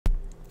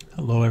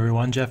Hello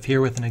everyone, Jeff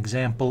here with an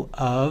example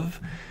of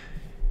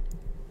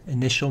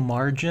initial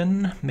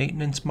margin,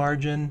 maintenance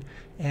margin,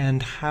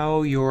 and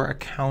how your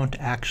account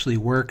actually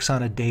works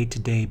on a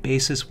day-to-day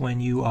basis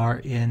when you are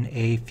in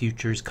a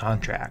futures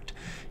contract.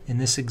 In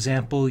this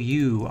example,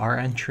 you are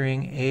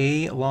entering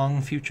a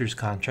long futures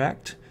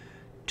contract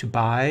to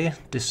buy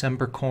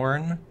December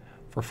corn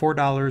for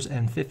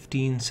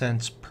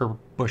 $4.15 per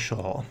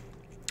bushel.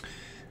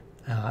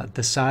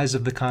 The size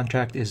of the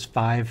contract is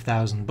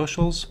 5,000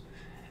 bushels.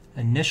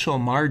 Initial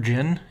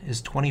margin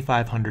is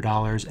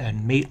 $2,500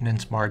 and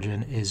maintenance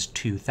margin is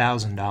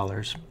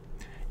 $2,000.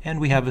 And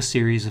we have a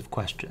series of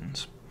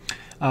questions.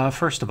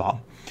 First of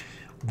all,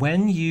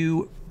 when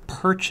you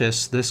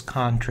purchase this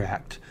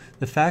contract,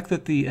 the fact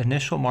that the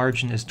initial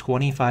margin is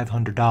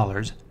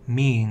 $2,500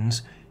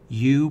 means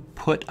you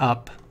put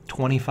up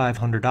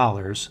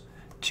 $2,500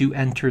 to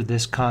enter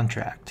this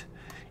contract.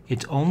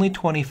 It's only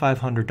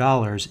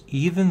 $2,500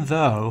 even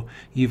though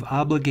you've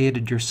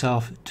obligated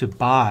yourself to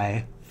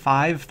buy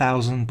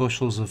 5,000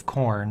 bushels of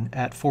corn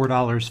at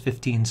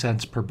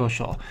 $4.15 per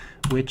bushel,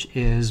 which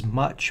is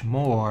much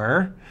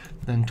more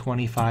than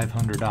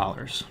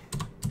 $2,500.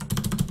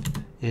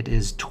 It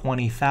is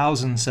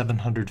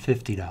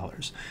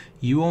 $20,750.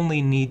 You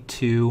only need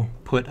to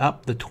put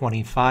up the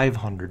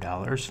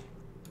 $2,500.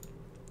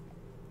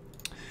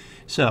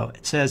 So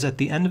it says at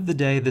the end of the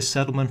day, the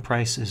settlement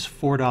price is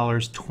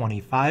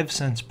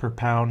 $4.25 per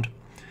pound.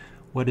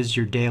 What is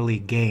your daily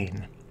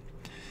gain?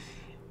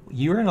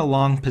 You're in a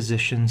long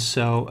position,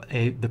 so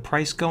the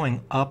price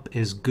going up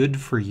is good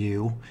for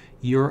you.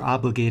 You're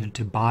obligated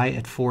to buy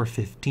at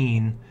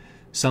 $4.15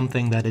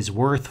 something that is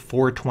worth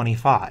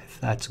 $4.25.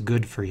 That's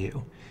good for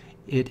you.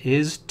 It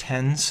is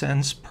 10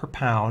 cents per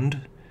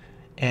pound,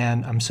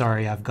 and I'm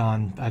sorry,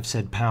 I've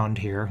said pound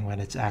here when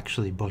it's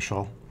actually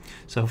bushel.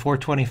 So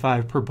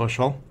 $4.25 per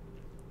bushel.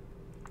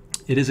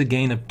 It is a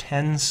gain of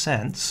 10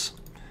 cents.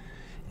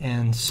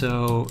 And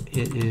so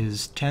it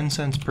is 10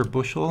 cents per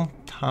bushel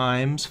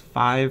times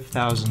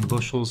 5,000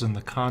 bushels in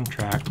the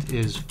contract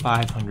is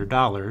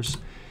 $500.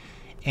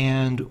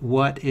 And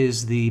what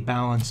is the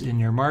balance in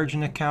your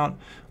margin account?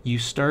 You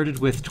started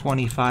with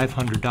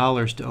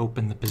 $2,500 to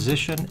open the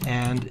position,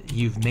 and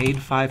you've made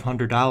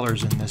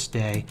 $500 in this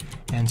day,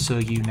 and so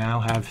you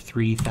now have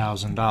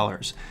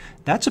 $3,000.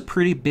 That's a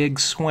pretty big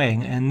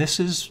swing, and this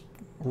is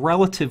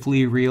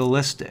relatively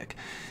realistic.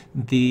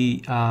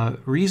 The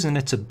reason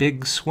it's a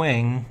big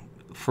swing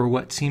for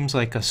what seems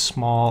like a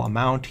small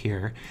amount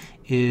here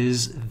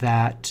is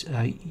that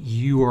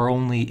you are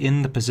only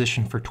in the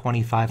position for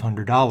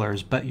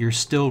 $2,500, but you're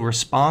still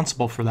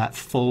responsible for that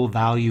full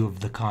value of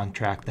the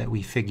contract that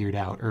we figured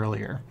out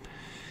earlier.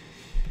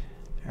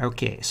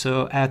 Okay,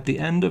 so at the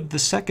end of the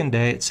second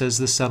day, it says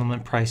the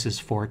settlement price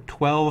is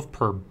 $4.12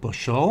 per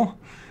bushel.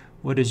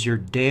 What is your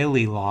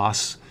daily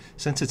loss?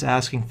 Since it's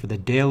asking for the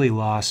daily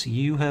loss,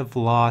 you have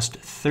lost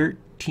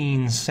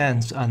 13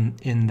 cents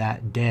in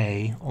that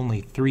day,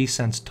 only 3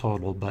 cents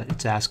total, but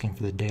it's asking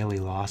for the daily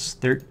loss.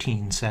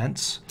 13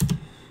 cents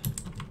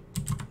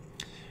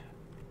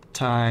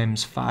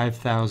times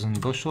 5,000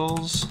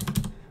 bushels.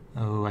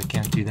 Oh, I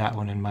can't do that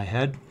one in my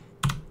head.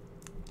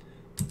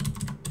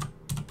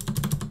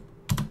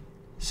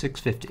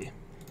 $6.50.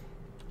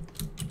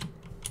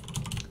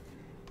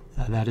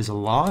 That is a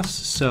loss.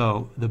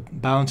 So the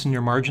balance in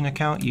your margin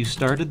account, you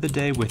started the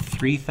day with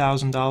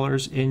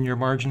 $3,000 in your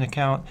margin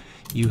account.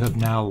 You have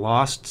now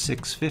lost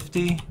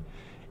 $6.50,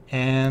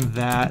 and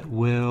that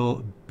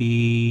will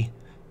be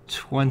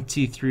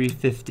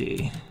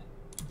 $23.50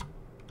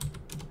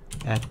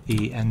 at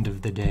the end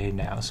of the day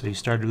now. So you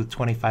started with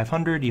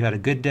 $2,500, you had a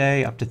good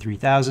day up to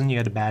 $3,000, you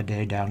had a bad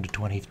day down to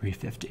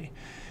 $23.50.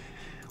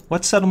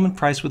 What settlement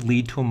price would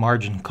lead to a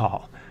margin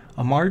call?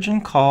 A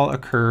margin call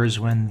occurs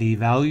when the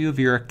value of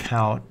your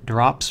account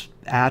drops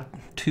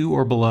to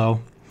or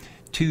below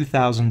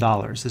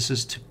 $2,000. This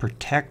is to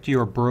protect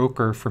your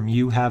broker from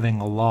you having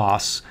a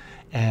loss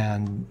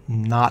and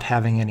not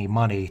having any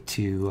money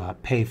to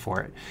pay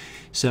for it.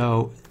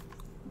 So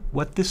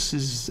what this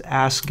is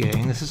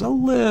asking, this is a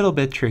little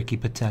bit tricky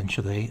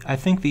potentially. I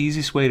think the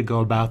easiest way to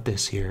go about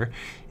this here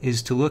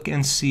is to look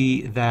and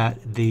see that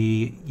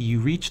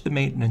you reach the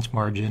maintenance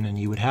margin and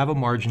you would have a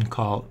margin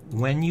call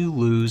when you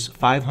lose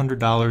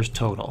 $500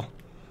 total,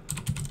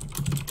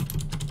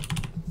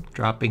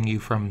 dropping you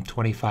from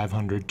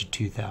 $2,500 to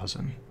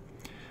 $2,000.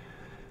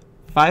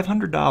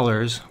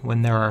 $500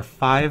 when there are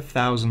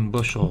 5,000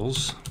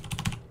 bushels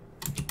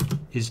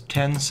is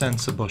 10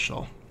 cents a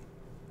bushel.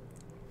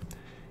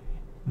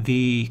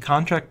 The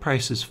contract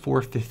price is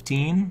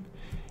 $4.15,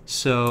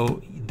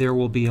 so there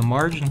will be a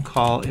margin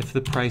call if the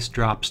price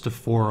drops to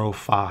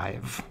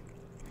 $4.05.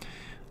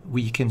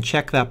 We can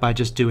check that by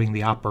just doing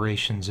the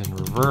operations in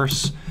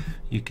reverse.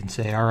 You can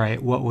say, all right,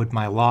 what would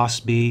my loss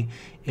be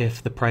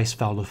if the price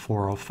fell to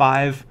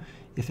 $4.05?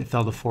 If it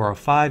fell to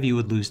 $4.05, you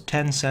would lose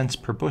 10 cents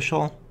per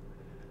bushel.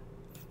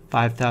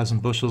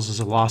 5,000 bushels is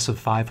a loss of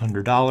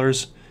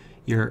 $500.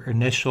 Your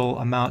initial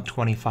amount,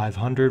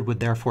 $2,500, would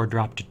therefore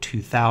drop to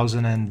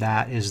 $2,000, and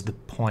that is the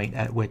point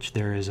at which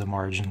there is a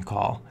margin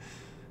call.